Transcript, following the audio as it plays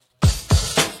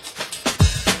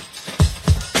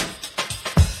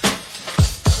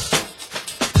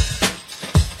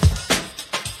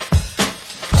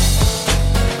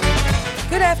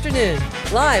afternoon,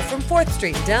 live from 4th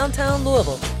Street in downtown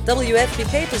Louisville.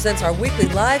 WFPK presents our weekly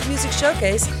live music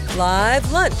showcase,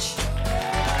 Live Lunch.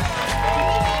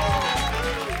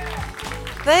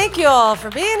 Thank you all for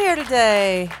being here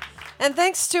today. And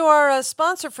thanks to our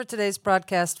sponsor for today's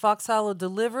broadcast, Fox Hollow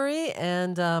Delivery,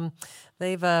 and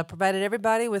they've provided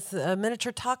everybody with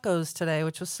miniature tacos today,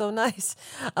 which was so nice.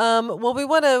 Well, we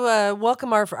want to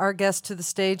welcome our guest to the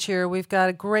stage here. We've got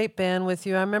a great band with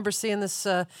you. I remember seeing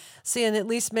at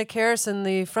least Mick Harrison,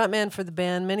 the frontman for the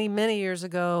band, many, many years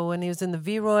ago when he was in the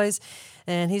V-Roys.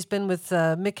 And he's been with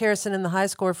Mick Harrison in the High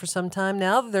Score for some time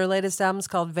now. Their latest album is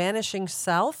called Vanishing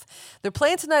South. They're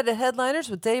playing tonight at Headliners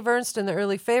with Dave Ernst and the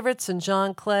Early Favorites and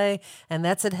John Clay, and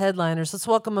that's at Headliners. Let's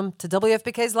welcome them to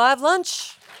WFPK's Live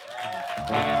Lunch.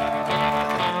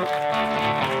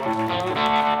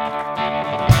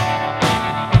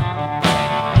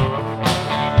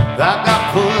 I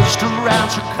got pushed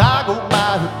around Chicago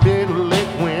by a big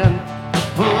lake wind.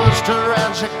 Pushed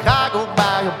around Chicago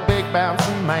by a big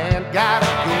bouncing man. Gotta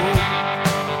go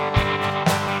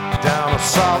down a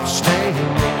soft stained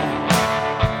road.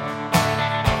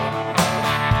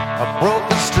 I broke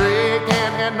the streak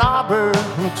in Ann Arbor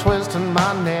and twisting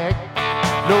my neck.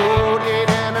 Loaded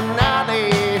in an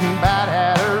alley and about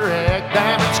had a wreck.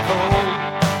 Damn, it's cold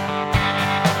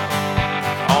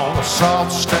on the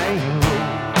soft stained road.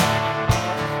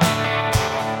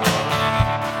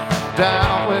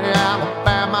 Down in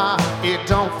Alabama, it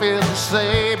don't feel the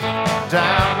same.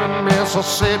 Down in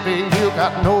Mississippi, you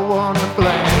got no one to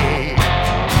blame.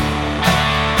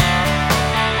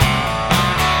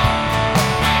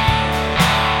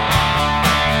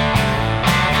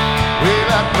 Well,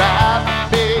 I drive a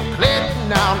big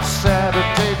Clinton on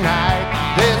Saturday night.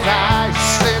 There's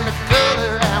ice in the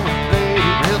cooler and we play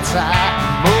real tight.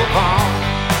 Move on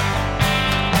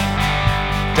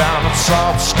down a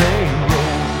soft stained road.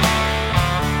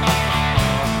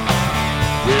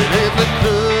 Well, if the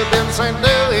club in St.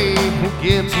 Louis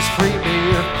gives us free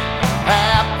beer,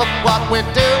 half of what we're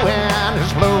doing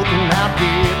is loading out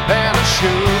deep and a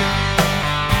shoe.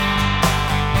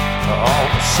 On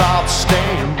the soft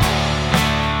stained road.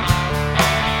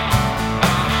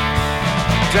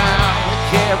 Down in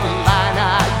Carolina,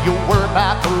 you were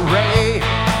about to rain.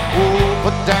 Oh,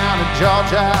 but down in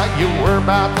Georgia, you were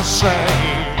about to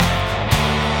sing.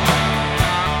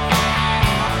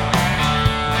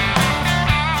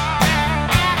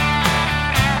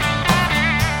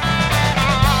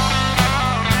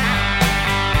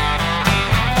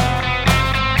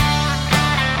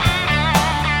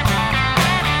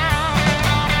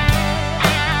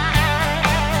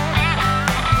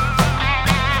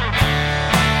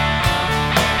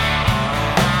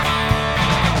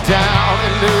 Down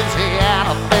in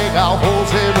Louisiana, they got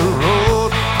holes in the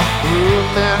road.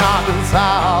 Up in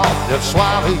Arkansas, they'll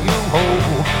swallow you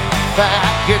whole.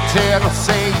 Back in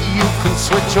Tennessee, you can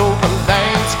switch over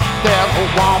lanes. There's a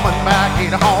woman back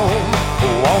at home who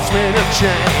wants me to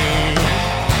change.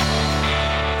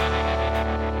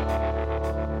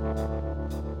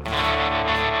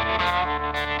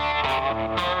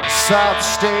 South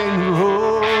State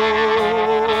Road,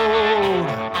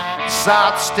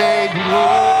 South State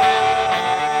Road,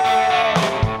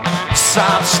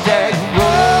 South State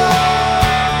Road,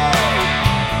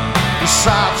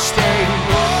 South State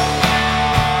Road,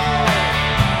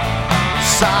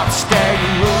 South State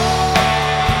Road,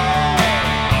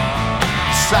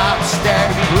 South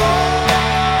State Road.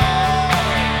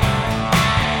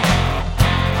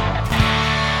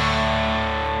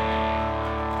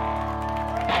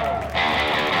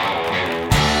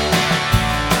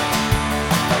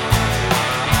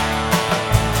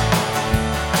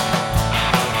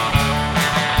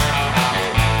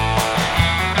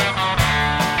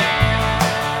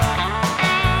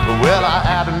 Well, I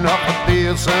had enough of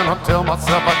this and I tell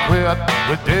myself I quit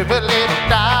with every little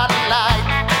daylight.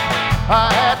 I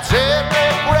had 10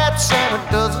 regrets and a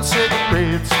dozen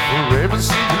cigarettes for every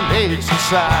single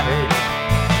exercise.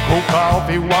 Cold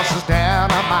coffee washes down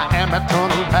and my hammer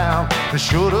turn around. I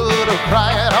shoulda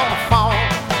cried on the phone.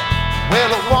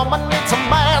 Well, a woman needs a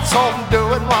man, so I'm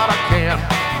doing what I can.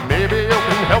 Maybe you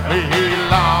can help me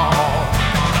along.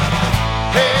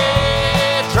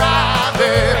 Hey,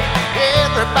 driver,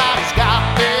 everybody's got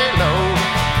their load.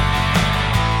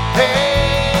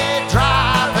 Hey,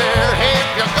 driver, if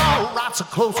you're gonna ride so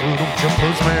close, well, don't you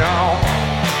push me on.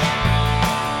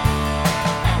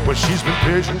 Well, she's been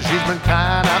patient, she's been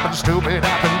kind, I've been stupid,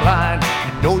 I've been blind.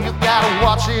 You know you gotta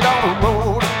watch it on the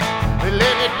road. Well,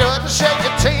 if it doesn't shake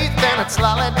your teeth, then it's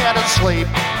lolling at a sleep,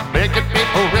 making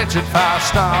people rich at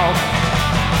 5-star.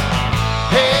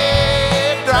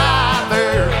 Hey,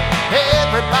 driver,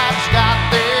 everybody's got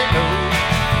their load.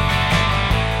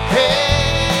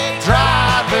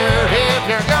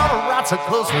 so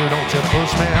close, well, don't you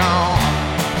push me on.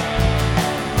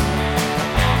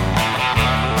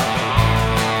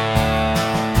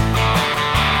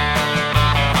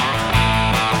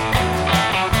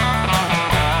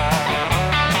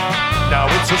 Now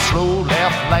it's a slow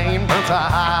left lane, burns a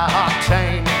high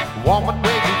octane. Woman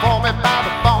waiting for me by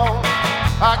the phone.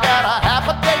 I got a half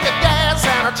a tank of gas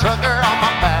and a trucker on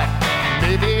my back.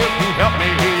 Maybe you can help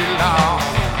me along.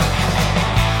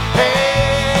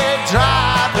 Hey,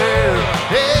 driver,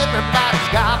 everybody's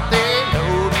got their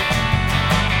load.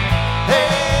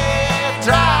 Hey,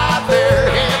 driver,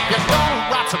 if you're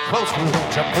gonna ride so close,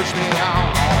 won't you push me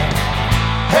on?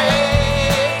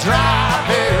 Hey,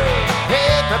 driver,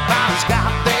 everybody's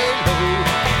got their load.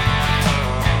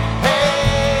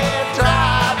 Hey,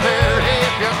 driver,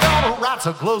 if you're gonna ride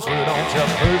so close, well, don't you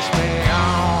push me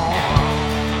on?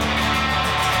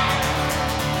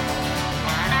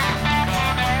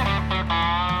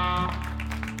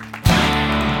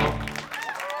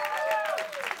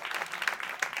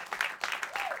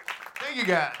 Thank you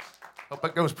guys. Hope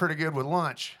it goes pretty good with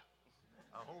lunch.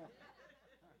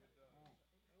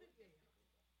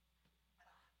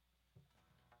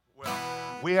 Well,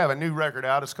 we have a new record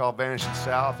out. It's called Vanishing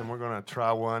South, and we're going to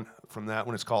try one from that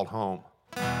one. It's called Home.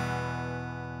 I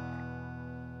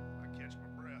catch my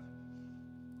breath.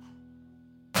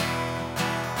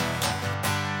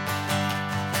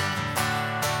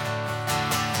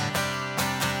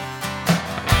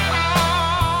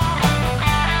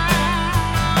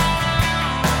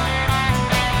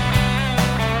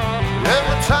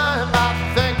 Every time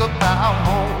I think about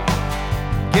home,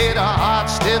 get a heart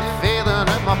stiff feeling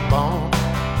in my bone.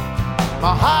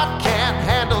 My heart can't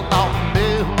handle all the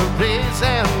memories,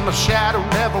 and my shadow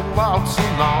never walks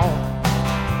alone.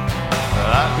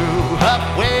 I grew up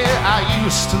where I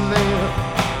used to live,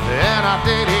 and I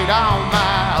did it on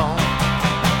my own.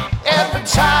 Every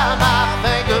time I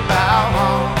think about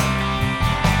home,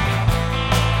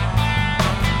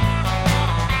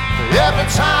 every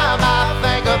time I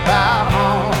think about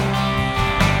home,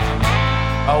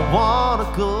 I wanna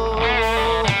go.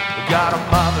 Got a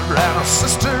mother and a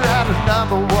sister and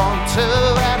another one too,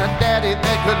 and a daddy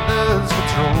that could lose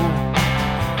control.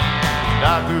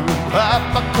 I grew up,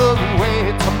 I couldn't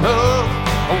wait to move.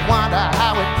 I wonder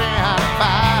how it been if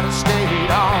I'd have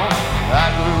stayed on.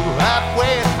 I grew up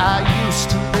where I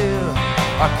used to live,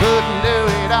 I couldn't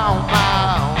do it on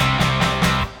my own.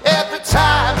 Every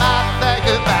time I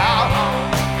think about home,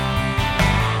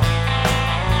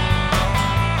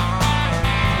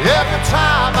 every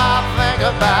time I think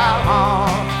about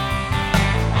home,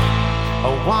 I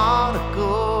wanna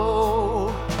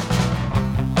go.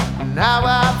 Now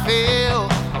I feel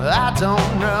I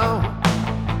don't know.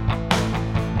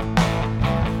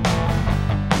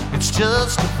 It's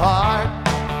just a part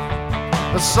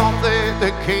of something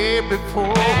that came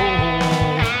before.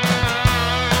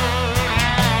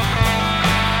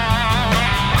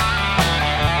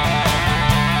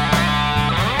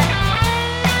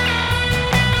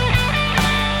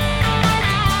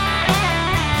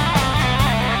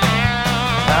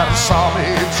 I saw me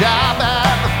a job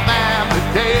at the family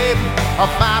day. I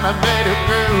finally made it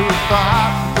through,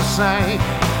 thought the same.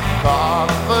 Thought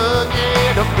I'd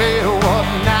forget a bit one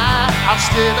night. I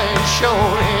still ain't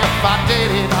sure if I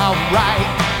did it alright.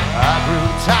 I grew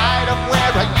tired of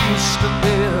where I used to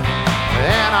live,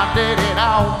 and I did it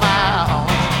on my own.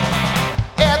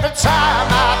 Every time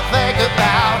I think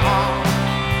about home,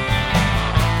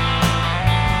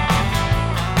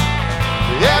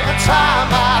 every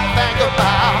time I think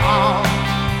about home,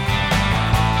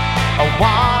 I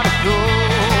wanna go.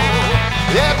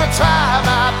 Every time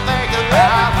I think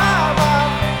about home,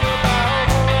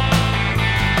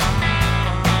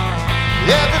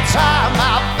 every time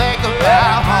I think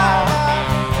about home,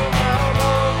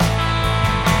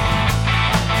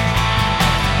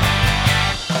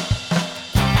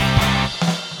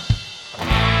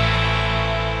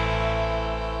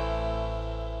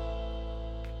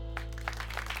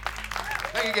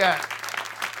 thank you guys.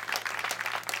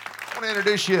 I want to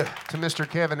introduce you to Mr.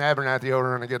 Kevin Abernathy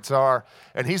over on the guitar,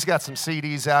 and he's got some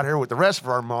CDs out here with the rest of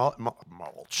our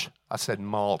mulch. I said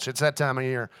mulch. It's that time of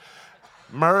year.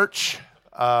 Merch.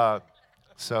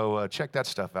 So check that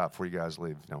stuff out before you guys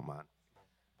leave, if you don't mind.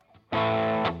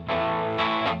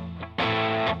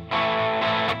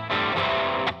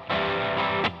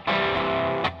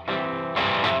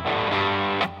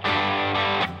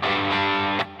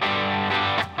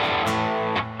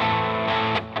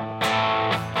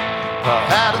 I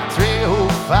had a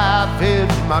 305 in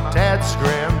my dad's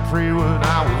Grand Prix when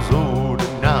I was old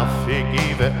enough. He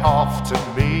gave it off to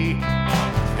me.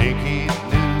 I think he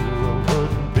knew I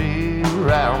wouldn't be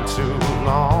around too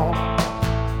long.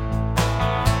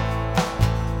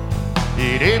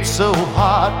 It ain't so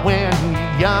hard when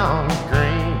you're young and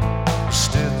green. You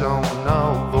still don't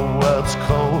know the world's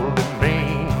cold and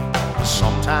mean.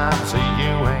 Sometimes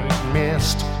you ain't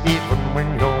missed even when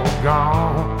you're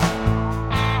gone.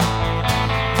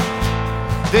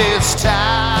 This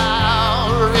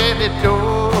town really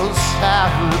knows how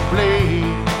to play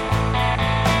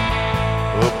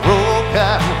a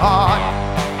broken heart.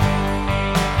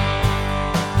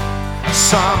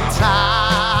 Sometimes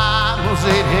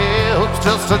it helps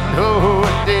just to know a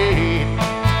date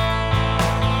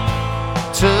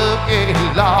to get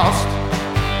lost,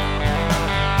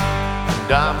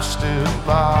 and I'm still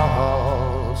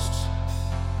lost.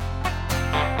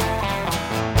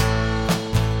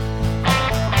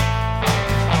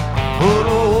 Put a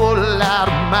whole lot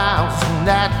of miles in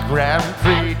that Grand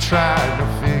Prix trying to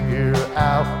figure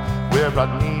out where I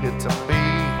needed to be.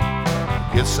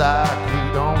 Guess I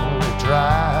could only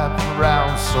drive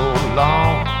around so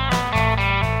long.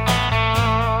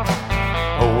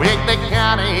 A Wiggly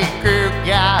County girl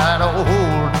got a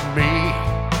hold of me,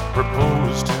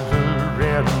 proposed to her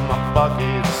in my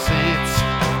bucket seats.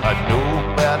 I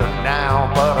know better now,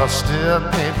 but I still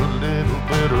need a little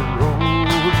bit of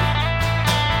road.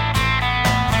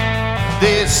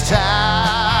 This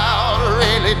town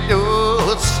really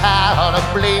knows how to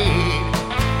bleed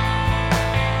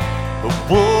a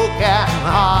broken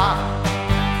heart.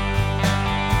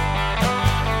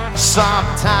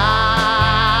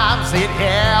 Sometimes it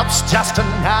helps just to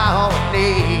know a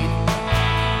need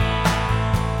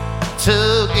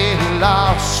to get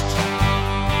lost,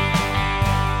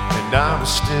 and I'm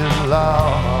still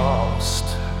lost.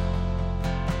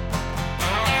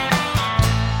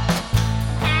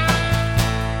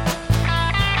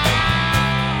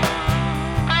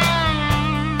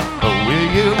 Will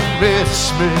you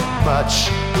miss me much?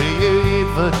 Will you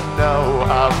even know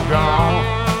I'm gone?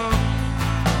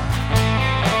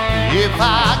 If I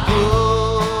go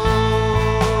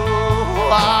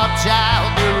out down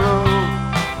the road,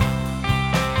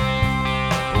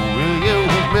 will you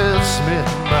miss me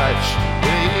much?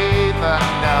 Will you even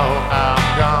know I'm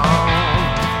gone?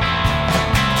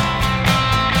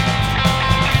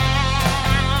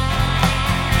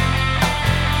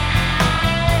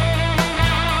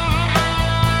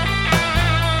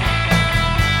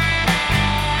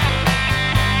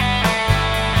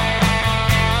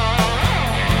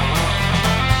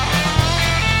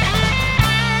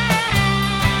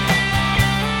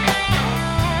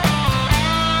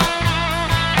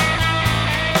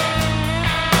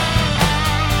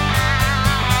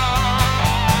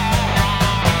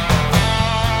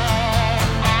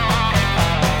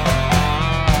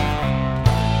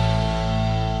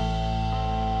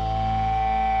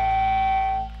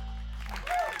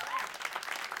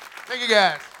 Thank you,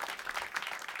 guys.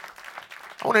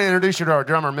 I want to introduce you to our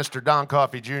drummer, Mr. Don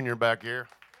Coffey Jr. back here.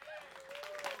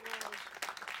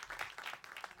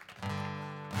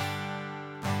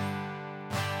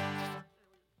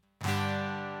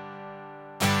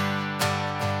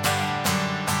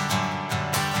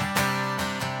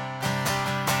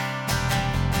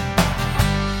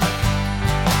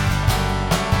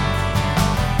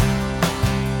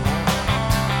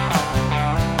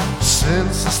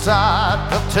 Since the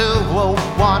start of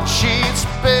 201, she's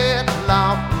been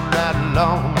alone and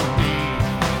lonely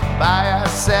by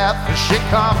herself as she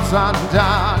comes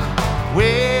undone.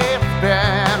 We've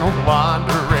been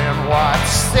wondering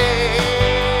what's saving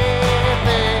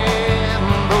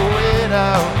the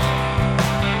widow,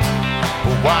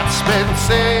 what's been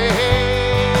saving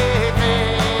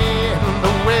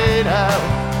the widow.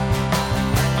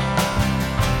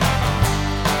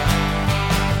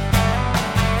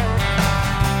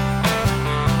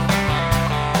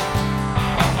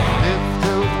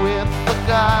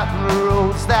 Forgotten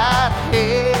roads that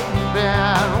ain't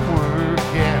been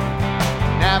working.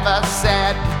 Never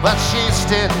said, but she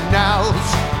still knows.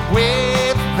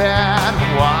 We've been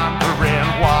wondering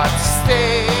what's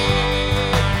saving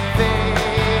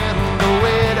the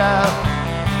widow,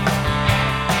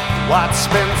 what's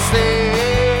been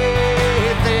saving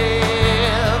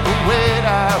the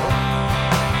widow.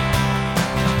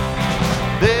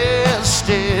 They're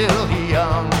still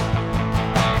young,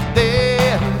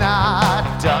 they're not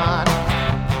done.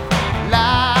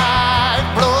 Life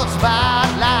blows by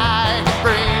like a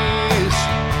breeze.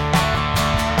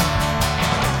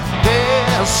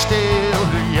 They're still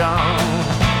young,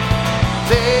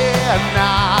 they're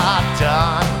not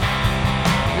done.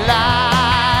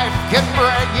 Life can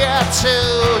bring you to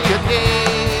your knees.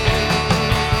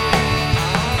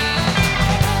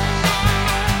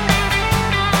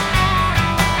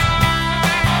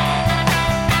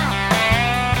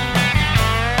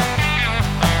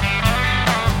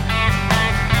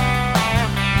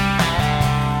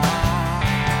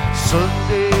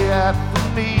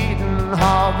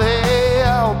 how they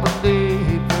all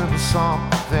believe in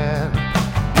something.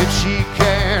 If she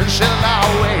can, she'll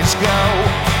always go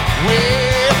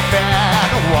with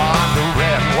that,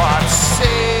 wondering what's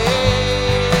saving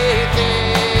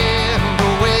the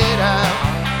widow,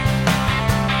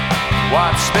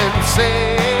 what's been saving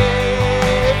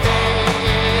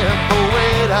the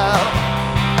widow,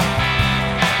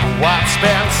 what's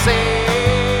been saving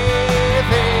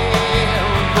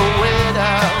the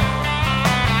widow,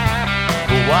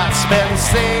 what's been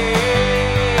saving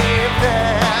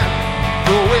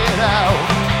the widow.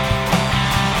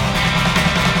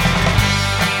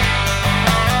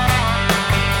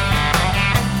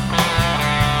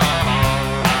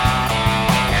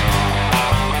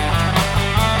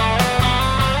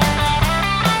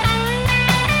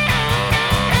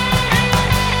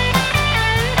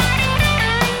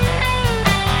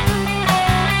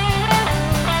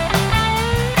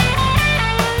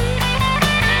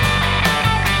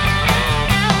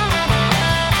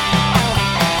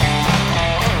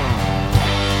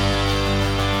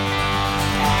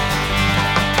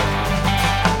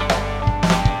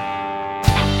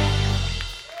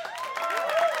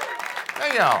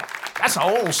 Hey, y'all. That's an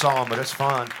old song, but it's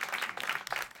fun.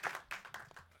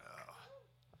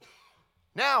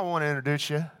 Now I want to introduce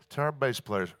you to our bass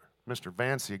player, Mr.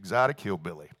 Vance, the Exotic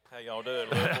Hillbilly. How y'all doing,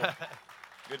 Louisville?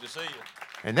 Good to see you.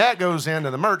 And that goes into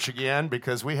the merch again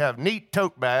because we have neat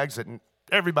tote bags that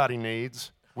everybody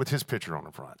needs with his picture on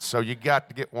the front. So you got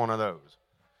to get one of those.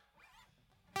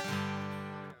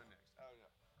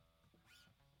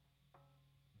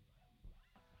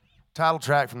 Title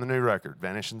track from the new record,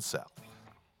 Vanishing South.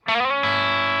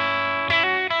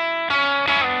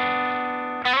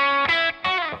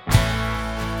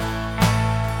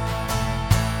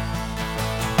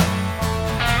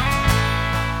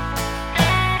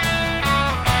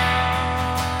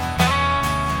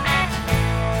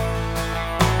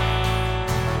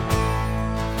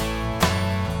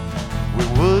 We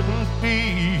wouldn't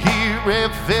be here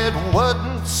if it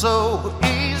wasn't so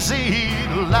easy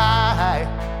to lie.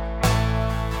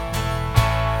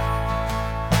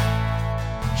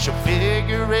 She'll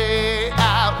figure it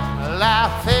out, well,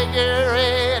 I'll figure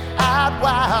it out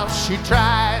while she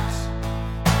tries.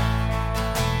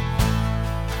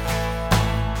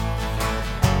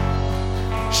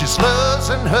 She's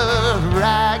losing her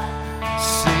right,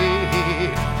 see,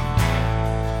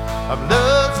 I'm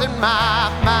losing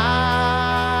my mind.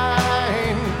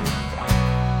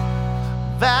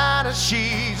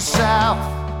 Vanishing south,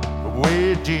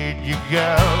 where did you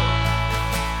go?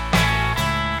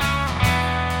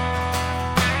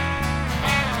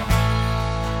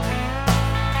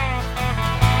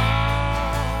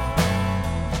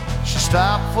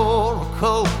 Stopped for a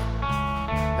coat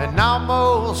and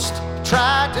almost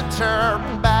tried to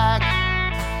turn back.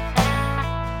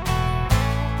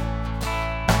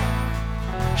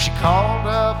 She called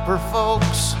up her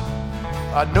folks,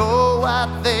 I know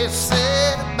what they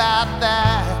said about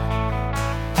that.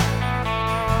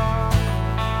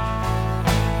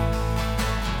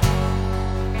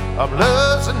 I'm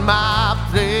losing my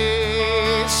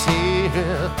place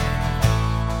here.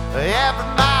 Every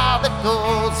mile that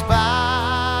goes by,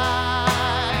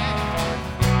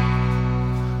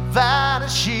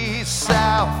 Vanishing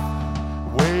south,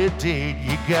 where did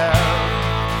you go?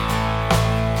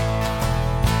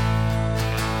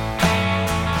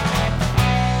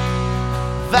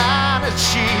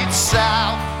 Vanishing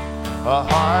south, I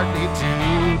hardly do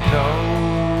know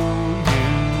you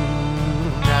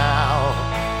now.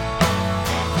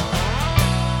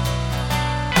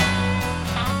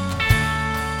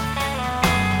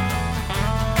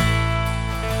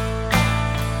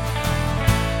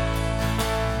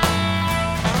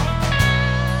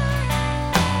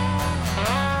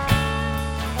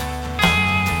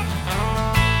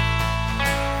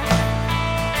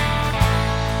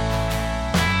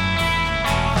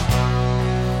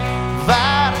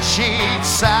 Vanishing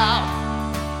south,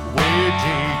 where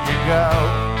did you go?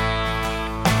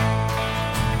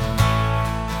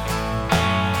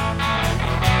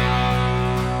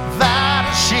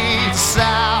 Vanishing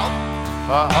south,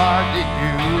 how hard did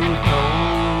you know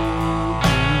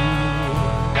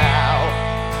now?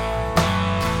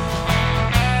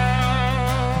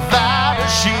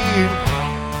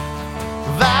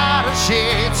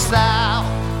 Vanishing south.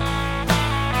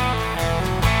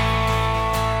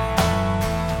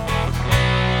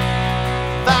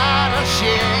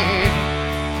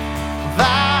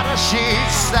 Vanishing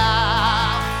south.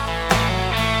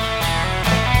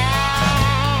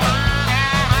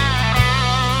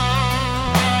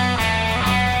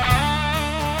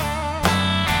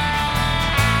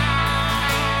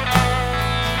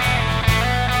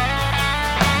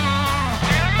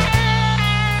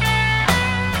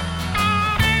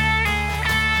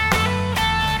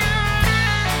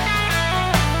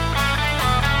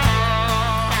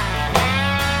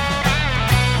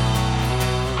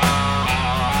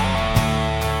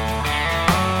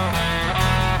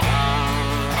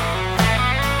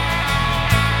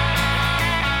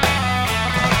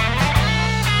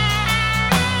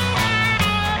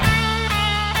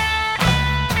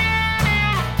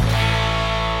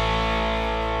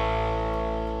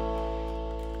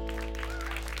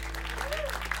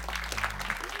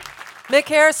 Mick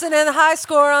Harrison and the High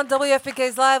Score on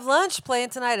WFPK's Live Lunch, playing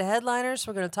tonight at Headliners.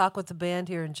 We're going to talk with the band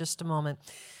here in just a moment.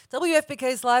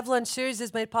 WFPK's Live Lunch series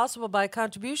is made possible by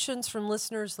contributions from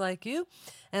listeners like you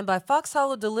and by Fox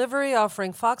Hollow Delivery,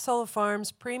 offering Fox Hollow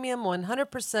Farms premium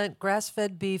 100%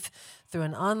 grass-fed beef through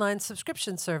an online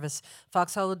subscription service.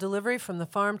 Fox Hollow Delivery, from the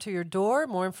farm to your door.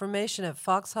 More information at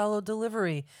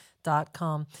foxhollowdelivery.com.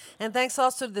 And thanks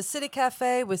also to the City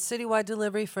Cafe with citywide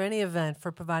delivery for any event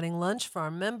for providing lunch for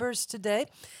our members today.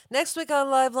 Next week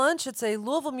on Live Lunch, it's a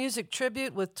Louisville music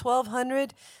tribute with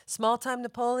 1200, Small Time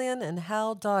Napoleon, and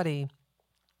Hal Doughty.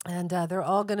 And they're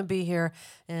all going to be here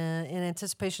in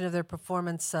anticipation of their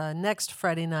performance next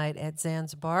Friday night at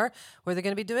Zanzibar, where they're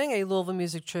going to be doing a Louisville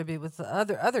music tribute with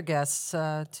other guests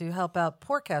to help out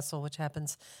Port Castle, which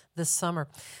happens this summer.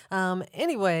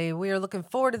 Anyway, we are looking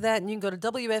forward to that, and you can go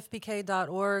to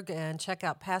WFPK.org and check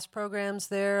out past programs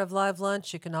there of Live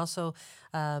Lunch. You can also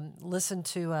listen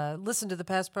to the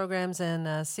past programs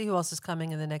and see who else is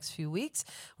coming in the next few weeks.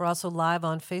 We're also live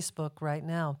on Facebook right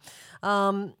now.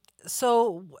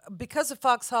 So because of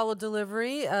Fox Hollow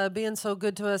Delivery being so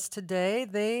good to us today,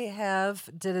 they have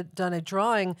done a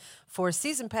drawing for a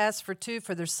season pass for 2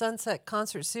 for their Sunset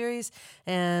Concert Series,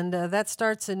 and that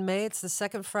starts in May. It's the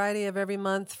second Friday of every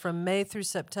month from May through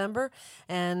September,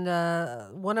 and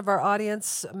one of our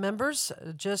audience members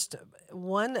just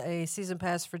won a season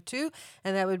pass for 2,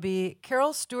 and that would be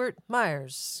Carol Stewart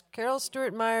Myers. Carol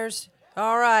Stewart Myers.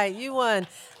 All right, you won.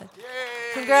 Yay.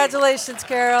 Congratulations,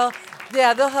 Carol.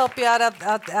 Yeah, they'll help you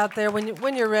out there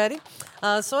when you're ready.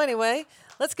 So anyway,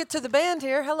 let's get to the band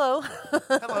here. Hello.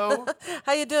 Hello.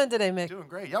 How you doing today, Mick? Doing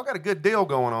great. Y'all got a good deal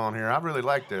going on here. I really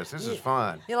like this. This is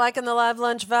fun. You liking the Live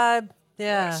Lunch vibe?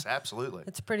 Yeah. Yes, absolutely.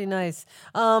 It's pretty nice.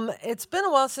 It's been a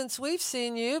while since we've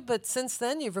seen you, but since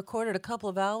then you've recorded a couple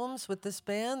of albums with this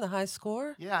band, The High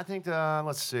Score. Yeah, I think,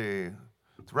 let's see.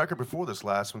 The record before this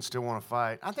last one, Still Want to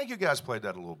Fight. I think you guys played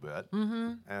that a little bit.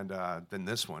 Mm-hmm. And then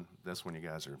this one you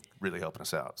guys are really helping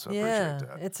us out. So I appreciate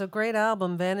that. It's a great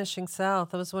album, Vanishing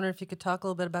South. I was wondering if you could talk a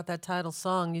little bit about that title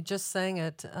song. You just sang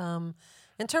it.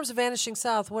 In terms of Vanishing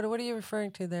South, what are you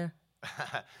referring to there?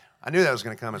 I knew that was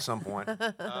going to come at some point.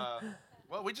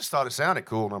 Well, we just thought it sounded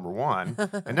cool, number one.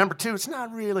 And number two, it's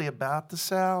not really about the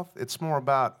South. It's more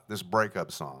about this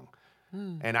breakup song.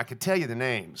 And I could tell you the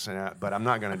names, but I'm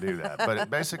not going to do that. But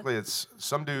basically, it's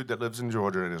some dude that lives in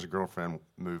Georgia and his girlfriend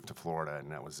moved to Florida,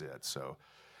 and that was it. So,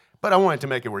 but I wanted to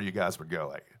make it where you guys would go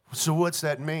like, so what's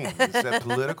that mean? Is that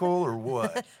political or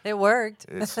what? It worked.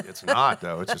 It's not,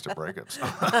 though. It's just a breakup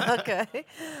song. Okay.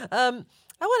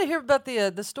 I want to hear about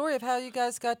the story of how you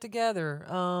guys got together,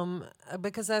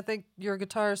 because I think your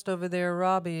guitarist over there,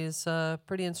 Robbie, is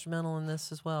pretty instrumental in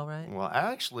this as well, right? Well,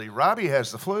 actually, Robbie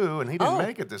has the flu, and he didn't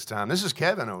make it this time. This is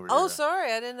Kevin over here. Oh,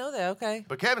 sorry, I didn't know that. Okay.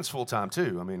 But Kevin's full time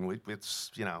too. I mean,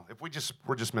 it's if we're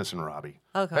just missing Robbie.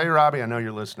 Okay. Hey, Robbie, I know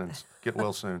you're listening. Get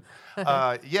well soon.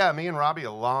 Yeah, me and Robbie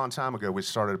a long time ago we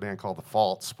started a band called The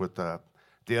Faults with the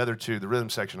other two, the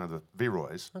rhythm section of the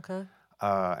V-Roys. Okay.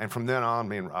 And from then on,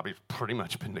 me and Robbie have pretty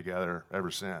much been together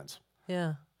ever since.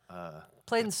 Yeah.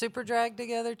 Played in Super Drag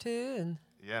together too, and.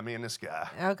 Yeah, me and this guy.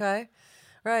 Okay.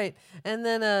 Right, and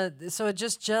then so it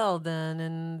just gelled then,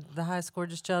 and the High Score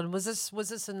just gelled. Was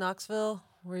this in Knoxville?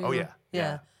 Oh yeah.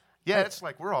 Yeah, it's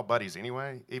like we're all buddies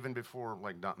anyway. Even before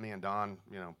like me and Don,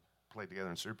 played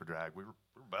together in Super Drag, we were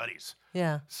buddies.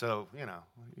 Yeah. So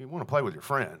you want to play with your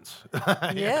friends.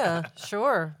 Yeah,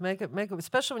 sure. Make it,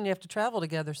 especially when you have to travel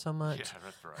together so much. Yeah,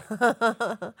 that's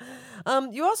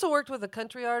right. You also worked with a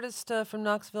country artist from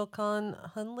Knoxville, Con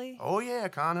Hunley. Oh yeah,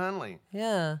 Con Hunley.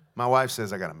 Yeah. My wife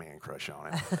says I got a man crush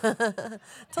on him.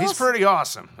 He's pretty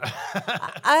awesome.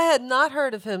 I had not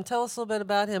heard of him. Tell us a little bit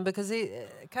about him, because he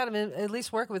kind of, at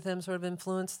least working with him, sort of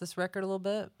influenced this record a little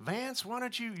bit. Vance, why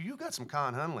don't you got some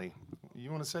Con Hunley? You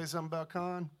want to say something about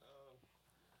Con?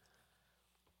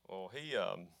 Well,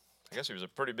 I guess he was a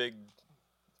pretty big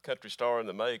country star in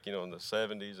the make, in the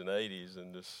 70s and 80s,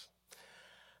 and this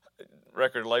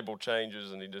record label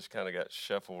changes, and he just kind of got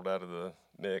shuffled out of the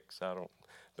mix.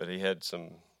 But he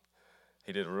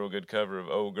did a real good cover of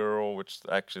 "Oh Girl," which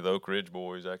actually the Oak Ridge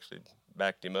Boys actually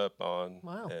backed him up on.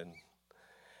 Wow. And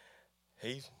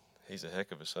he's a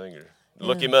heck of a singer.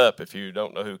 Look him up if you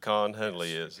don't know who Con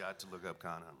Hunley is. You got to look up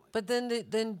Con Hunley. But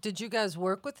then did you guys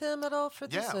work with him at all for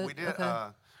this? Yeah, we did. Okay.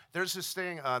 There's this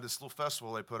thing, this little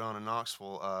festival they put on in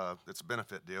Knoxville. It's a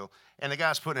benefit deal, and the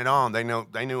guys putting it on, they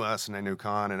knew us and they knew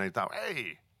Con, and they thought,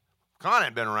 hey, Con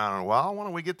ain't been around in a while. Why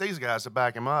don't we get these guys to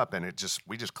back him up? And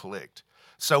we just clicked.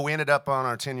 So we ended up on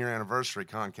our 10-year anniversary.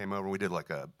 Con came over. We did like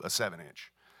a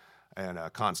 7-inch, and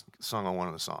Con sung on one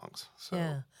of the songs. So.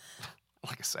 Yeah.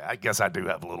 like I say, I guess I do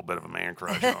have a little bit of a man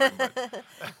crush on him. But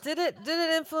Did it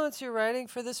influence your writing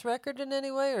for this record in any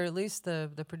way, or at least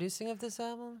the producing of this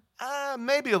album?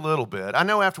 maybe a little bit. I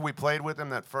know after we played with him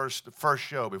that first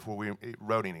show before we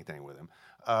wrote anything with him,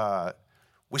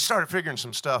 we started figuring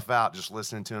some stuff out, just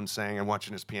listening to him sing and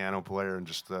watching his piano player and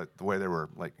just the way they were,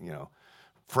 like,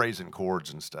 phrasing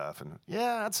chords and stuff. And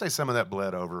yeah, I'd say some of that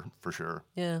bled over for sure.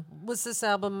 Yeah. Was this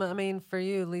album, I mean, for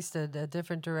you, at least a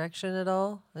different direction at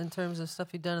all in terms of stuff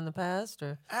you've done in the past?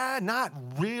 Or Not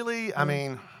really. I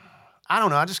mean, I don't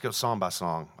know. I just go song by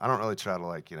song. I don't really try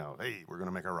to, hey, we're going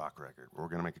to make a rock record. We're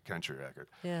going to make a country record.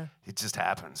 Yeah. It just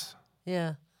happens.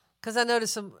 Yeah. Because I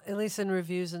noticed some, at least in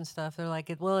reviews and stuff, they're like,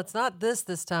 it's not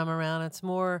this time around. It's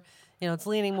more, it's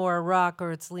leaning more rock,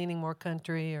 or it's leaning more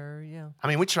country, or, I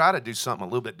mean, we try to do something a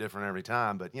little bit different every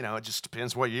time, but, it just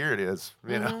depends what year it is.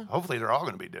 Hopefully they're all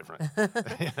going to be different.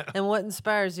 And what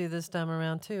inspires you this time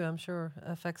around, too, I'm sure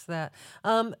affects that.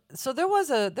 So there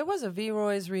was a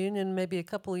V-Roy's reunion maybe a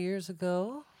couple of years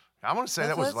ago. I want to say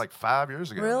that was like 5 years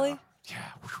ago. Really? Now. Yeah.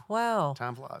 Whew. Wow.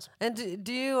 Time flies. And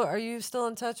are you still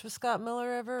in touch with Scott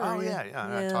Miller ever? Oh,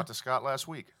 yeah. I talked to Scott last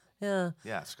week. Yeah.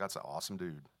 Yeah, Scott's an awesome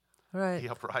dude. Right. He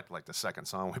helped write the second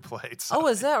song we played. So, oh,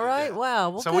 is that right? Yeah.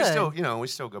 Wow. Well, so good. we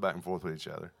still go back and forth with each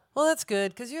other. Well, that's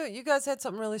good, because you guys had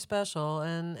something really special,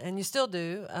 and you still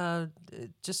do.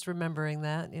 Just remembering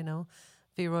that,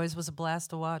 V-Roy's was a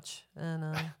blast to watch,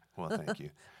 and well, thank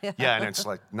you. Yeah, and it's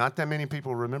like not that many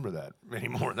people remember that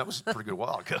anymore. That was a pretty good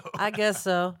while ago. I guess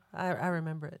so. I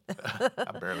remember it. I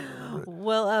barely remember it.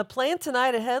 Well, playing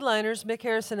tonight at Headliners, Mick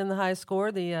Harrison and the High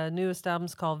Score. The newest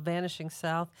album's called Vanishing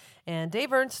South. And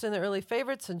Dave Ernst and the Early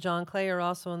Favorites and John Clay are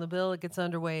also on the bill. It gets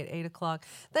underway at 8 o'clock.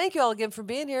 Thank you all again for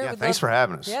being here. Yeah, thanks for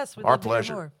having us. Yes, we'd our love to hear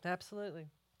pleasure. more. Absolutely.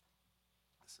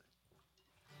 Is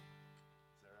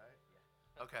that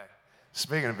right? Okay.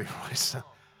 Speaking of B-Boys,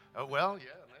 oh, well, yeah,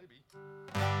 maybe.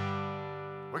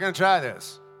 We're going to try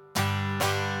this. When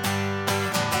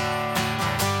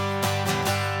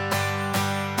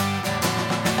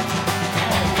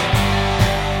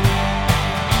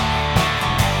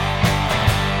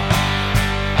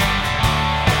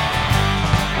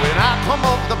I come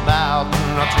over the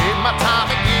mountain, I take my time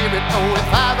to give it. Oh,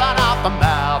 if I run off the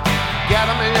mountain,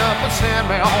 gather me up and send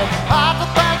me home. I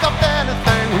could think of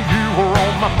anything when you were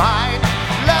on my mind.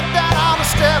 Left that on the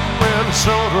steering wheel and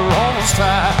shoulder on the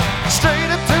side. Straight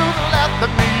to the left of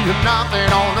me and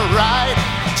nothing on the right.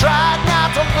 Tried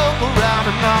not to look around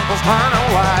and knuckles turning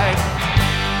white.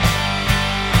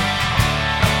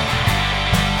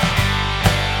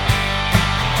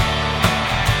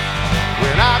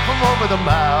 When I come over the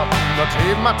mountain, I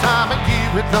take my time and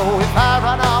give it. Though if I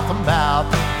run off the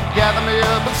mountain, gather me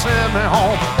up and send me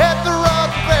home. Hit the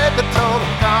road, break the toll,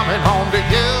 I'm coming home to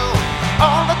you.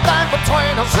 Only thing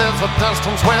between us is the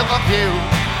distance with a view.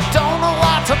 Don't know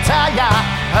what to tell ya,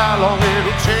 how long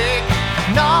it'll take.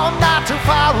 No, not too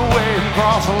far away and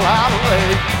cross a lot of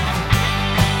lake.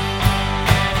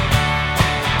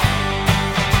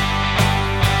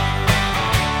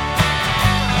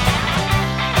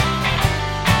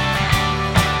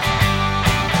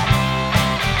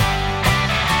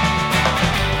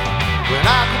 When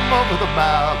I come over the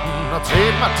mountain, I'll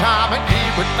take my time and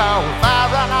keep it down. If I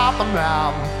run off the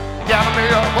mountain, gather me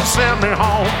up and send me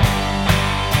home.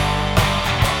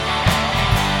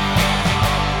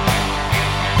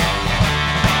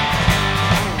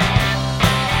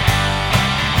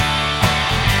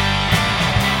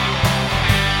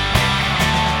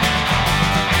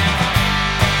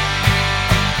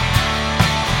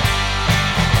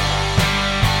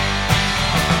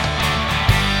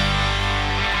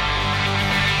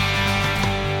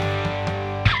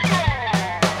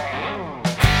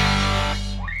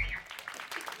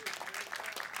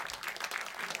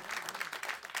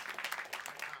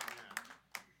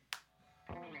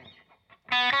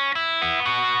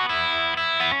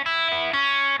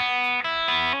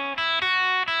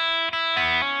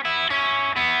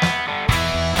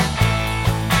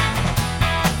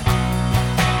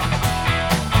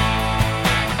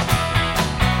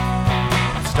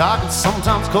 Dark and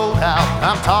sometimes cold out,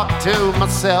 I'm talking to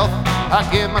myself. I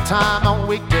give my time on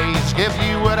weekdays, give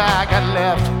you what I got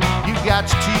left. You got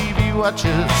your TV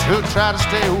watchers who try to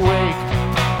stay awake,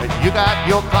 and you got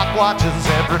your clock watches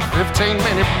every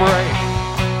 15-minute break.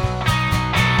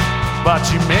 But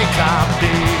you make time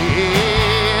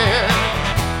bend,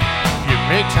 you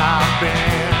make time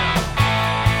bend.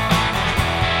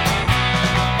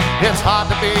 It's hard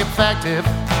to be effective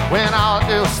when all I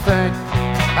do is think.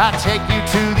 I take you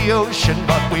to the ocean,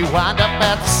 but we wind up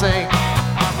at the sink.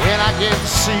 When I get to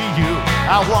see you,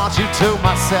 I want you to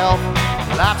myself.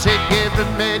 Well, I'll take every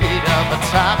minute of the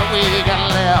time that we got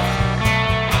left,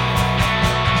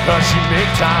 'cause you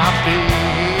make time bend.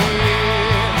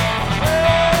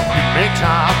 You make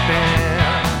time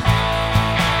bend.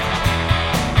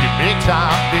 You make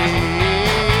time bend.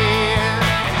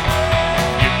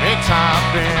 You make time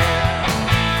bend.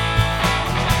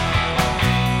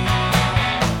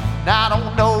 And I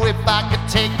don't know if I could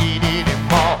take it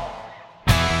anymore.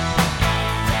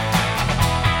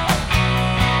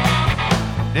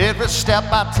 And every step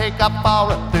I take, I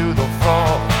fall through the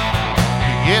floor.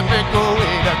 You get me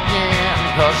going again,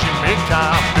 'cause you make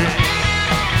time bend.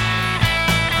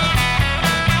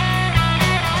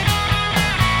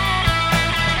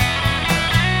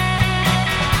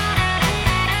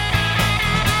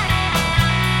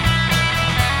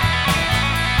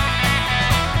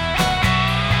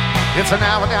 It's an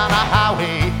hour down the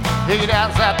highway, 8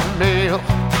 hours at the mill.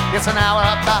 It's an hour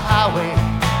up the highway,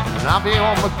 and I'll be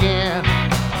home again.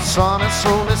 The sun is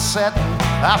slowly setting,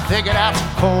 I figured out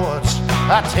some chords.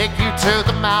 I take you to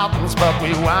the mountains, but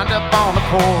we wind up on the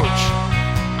porch.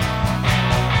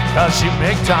 'Cause you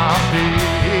make time bend.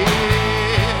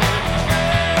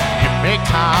 You make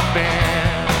time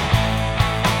bend.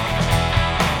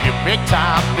 You make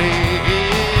time bend.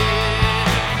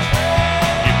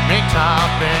 You make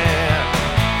time bend.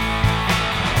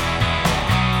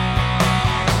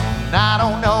 And I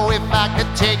don't know if I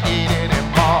could take it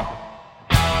anymore.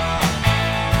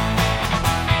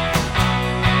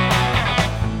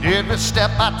 Every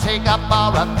step I take, I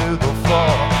fall right through the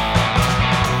floor.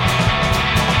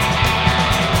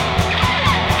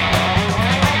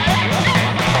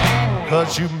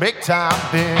 Cause you make time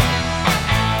bend.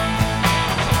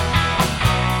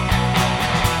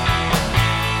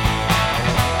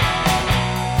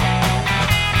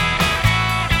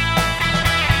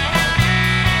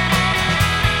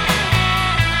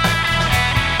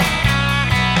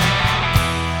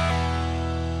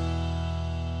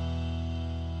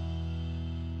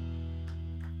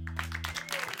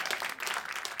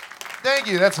 Thank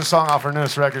you. That's a song off our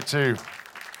newest record, too.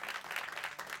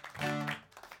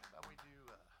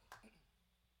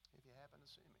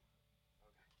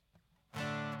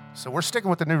 So we're sticking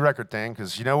with the new record thing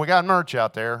because, you know, we got merch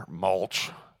out there.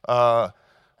 Mulch.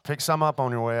 Pick some up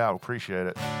on your way out. Appreciate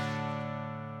it.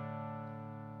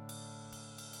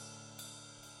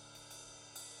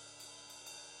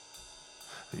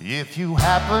 If you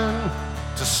happen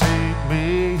to see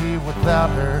me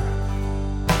without her,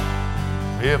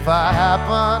 if I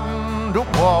happen to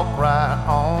walk right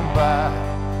on by,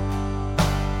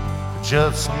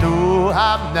 just know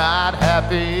I'm not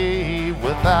happy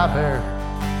without her.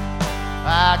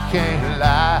 I can't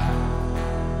lie,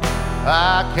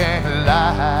 I can't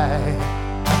lie.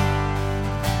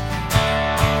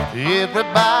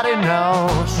 Everybody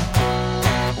knows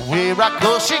where I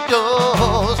go, she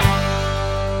goes.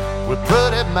 We're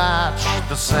pretty much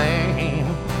the same.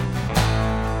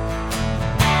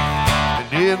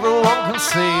 And everyone can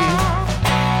see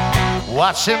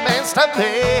what she means to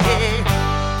me.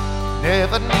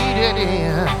 Never needed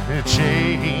any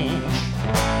change.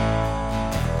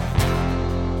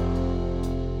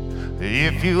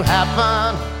 If you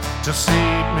happen to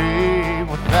see me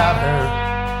without her,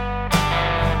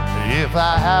 if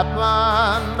I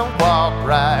happen to walk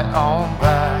right on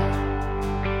by,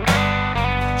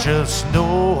 just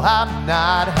know I'm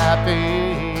not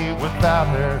happy without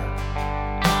her.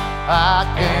 I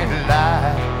can't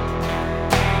lie,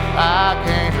 I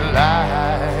can't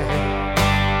lie.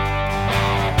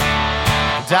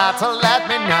 Doctor, let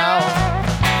me know,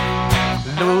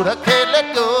 Lord, I can't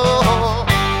let go.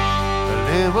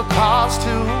 It will cause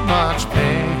too much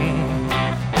pain.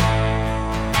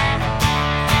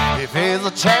 If there's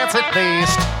a chance at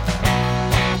least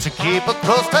to keep her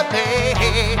close to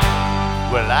me,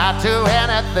 well, I'd do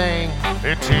anything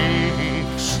it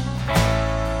takes.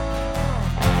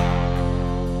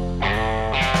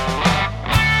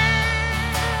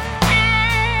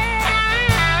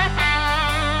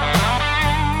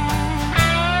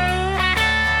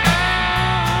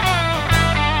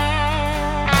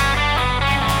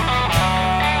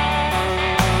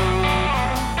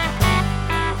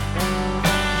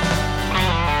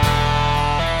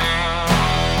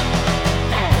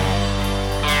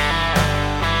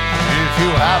 You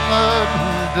happen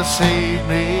to see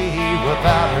me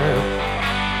without her,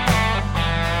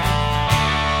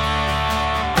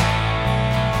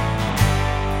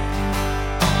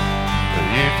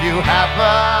 if you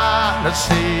happen to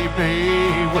see me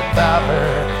without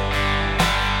her,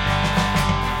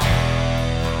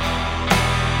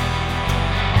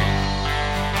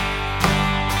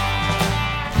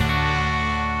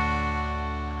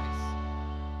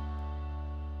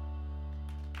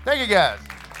 Thank you, guys.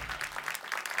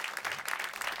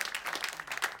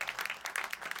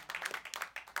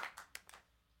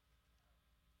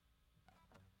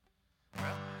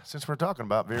 Well, since we're talking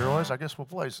about Veroys, I guess we'll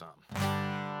play some.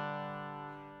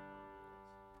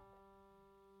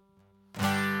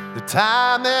 The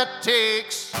time it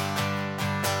takes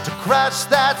to crush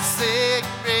that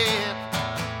cigarette,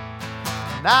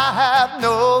 and I have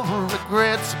no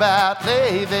regrets about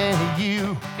leaving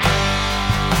you.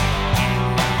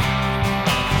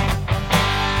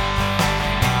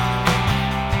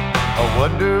 I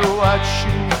wonder what she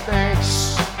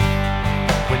thinks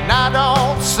when I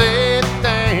don't say a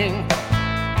thing.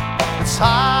 It's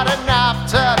hard enough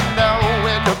to know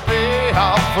when to be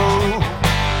a fool.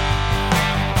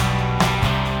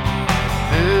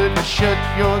 Then you shut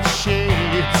your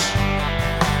shades.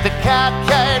 The cat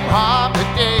came home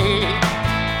today.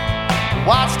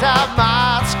 Watched how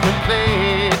minds can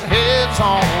play his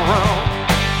own role.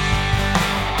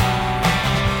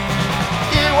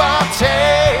 It won't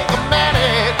take a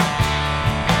minute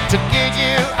to get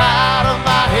you out of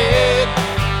my head.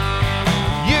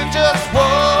 You just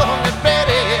won't admit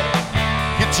it.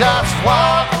 You just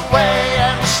walk away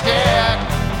instead.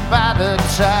 By the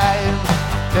time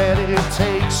that it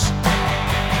takes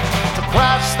to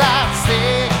crush that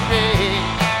cigarette,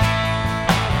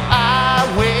 I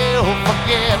will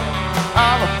forget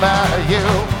all about you.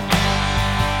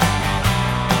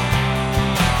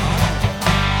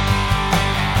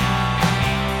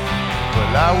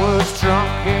 I was drunk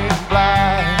and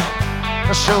blind.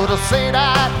 I should have said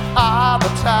that all the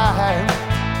time.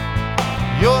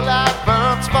 Your life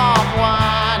burns from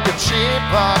wine. You're cheap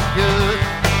but good.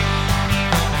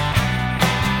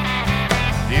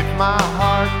 If my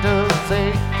heart does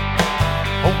ache,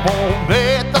 I won't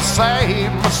make the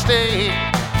same mistake.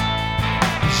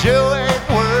 'Cause you ain't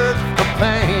worth the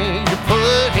pain you're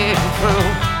putting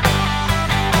through.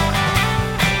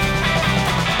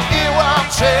 It won't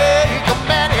take a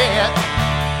minute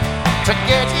to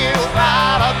get you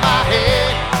out of my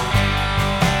head.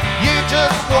 You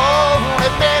just won't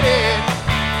admit it.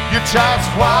 You just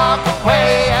walk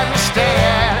away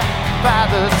instead. By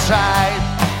the time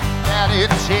that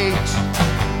it takes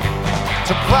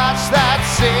to crush that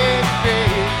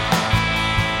cigarette,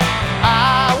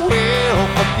 I will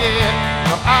forget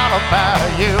all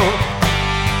about you.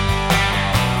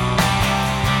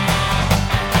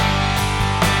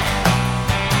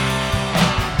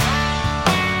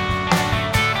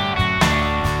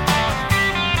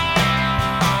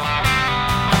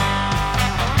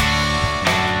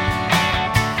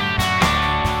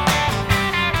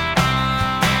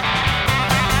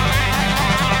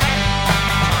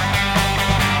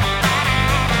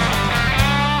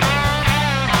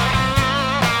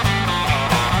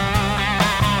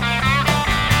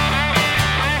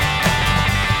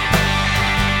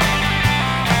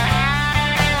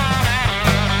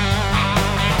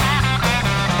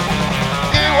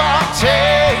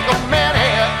 Take a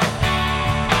minute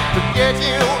to get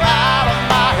you out of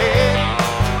my head.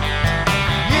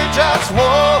 You just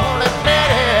won't admit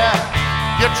it.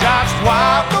 You just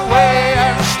walk away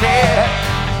instead.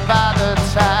 By the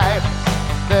time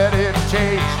that it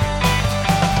takes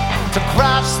to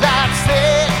cross that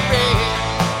cigarette,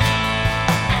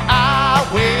 I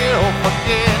will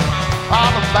forget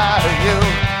all about you.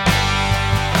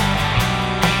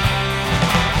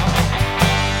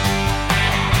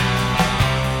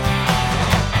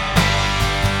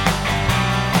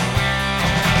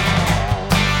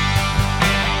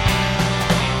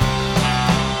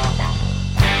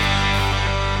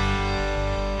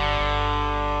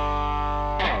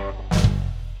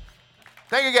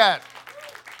 Thank you, guys.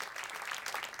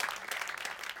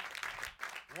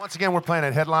 Once again, we're playing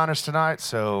at Headliners tonight,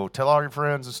 so tell all your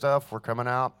friends and stuff. We're coming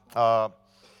out.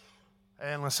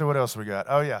 And let's see what else we got.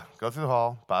 Oh, yeah. Go through the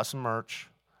hall, buy some merch.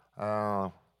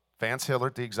 Vance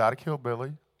Hillard, the Exotic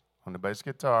Hillbilly, on the bass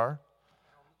guitar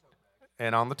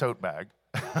and on the tote bag.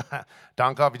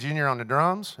 Don Coffey Jr. on the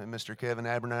drums and Mr. Kevin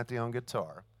Abernathy on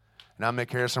guitar. And I'm Mick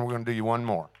Harrison. We're going to do you one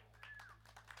more.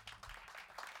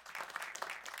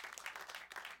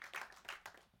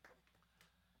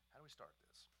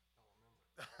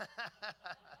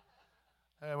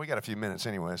 We got a few minutes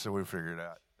anyway, so we'll figure it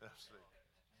out. Let's see.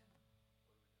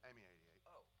 Amy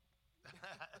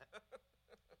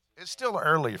 88. It's still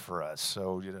early for us,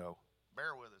 so, you know,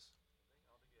 bear with us.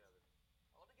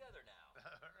 All together now.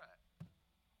 All right.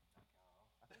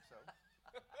 I think so.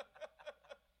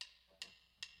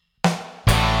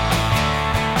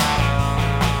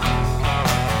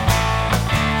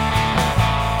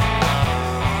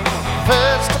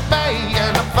 First of May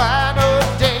and the final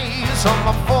days of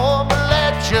my formal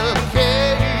education.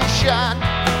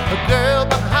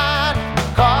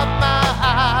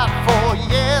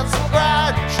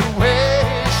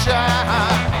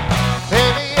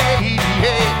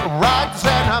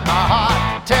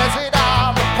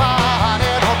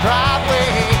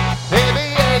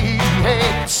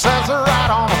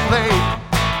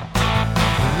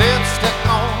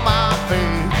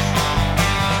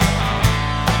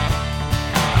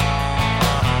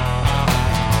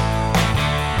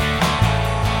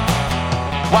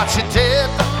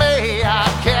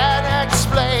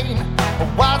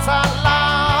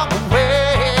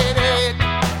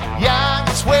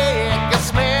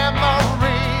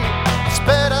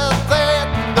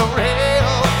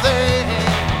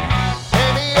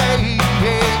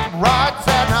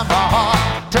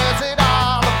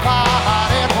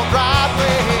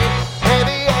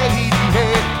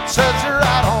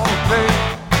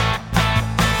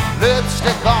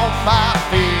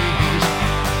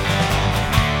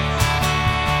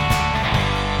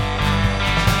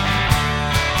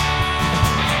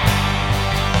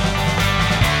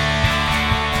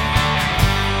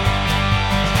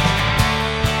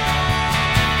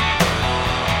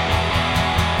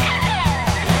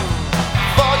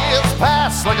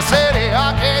 Just like a city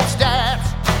arcade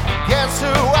stance. Guess who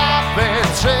I've been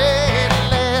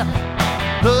trailing?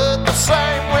 Look the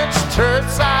same when she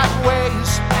turns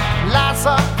sideways. Lights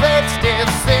up, plates still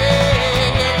sing.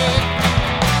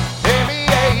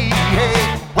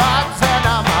 What's in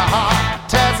my heart?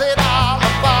 Tears it all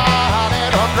apart in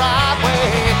her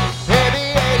driveway.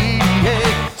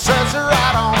 Says her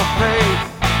right on the plate.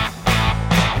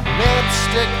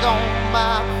 Lipstick on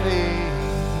my face.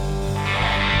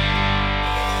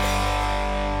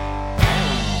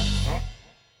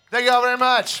 Thank you all very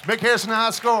much. Mick Harrison, high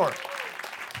score.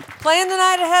 Playing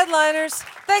tonight at Headliners.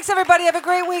 Thanks, everybody. Have a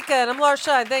great weekend. I'm Laura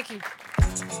Shine. Thank you.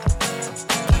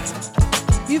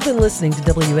 You've been listening to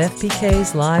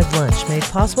WFPK's Live Lunch, made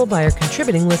possible by our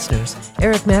contributing listeners.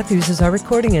 Eric Matthews is our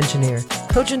recording engineer.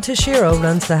 Kojin Toshiro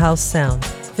runs the house sound.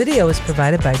 Video is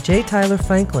provided by J. Tyler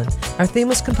Franklin. Our theme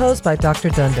was composed by Dr.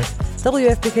 Dundick.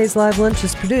 WFPK's Live Lunch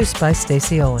is produced by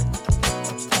Stacey Owen.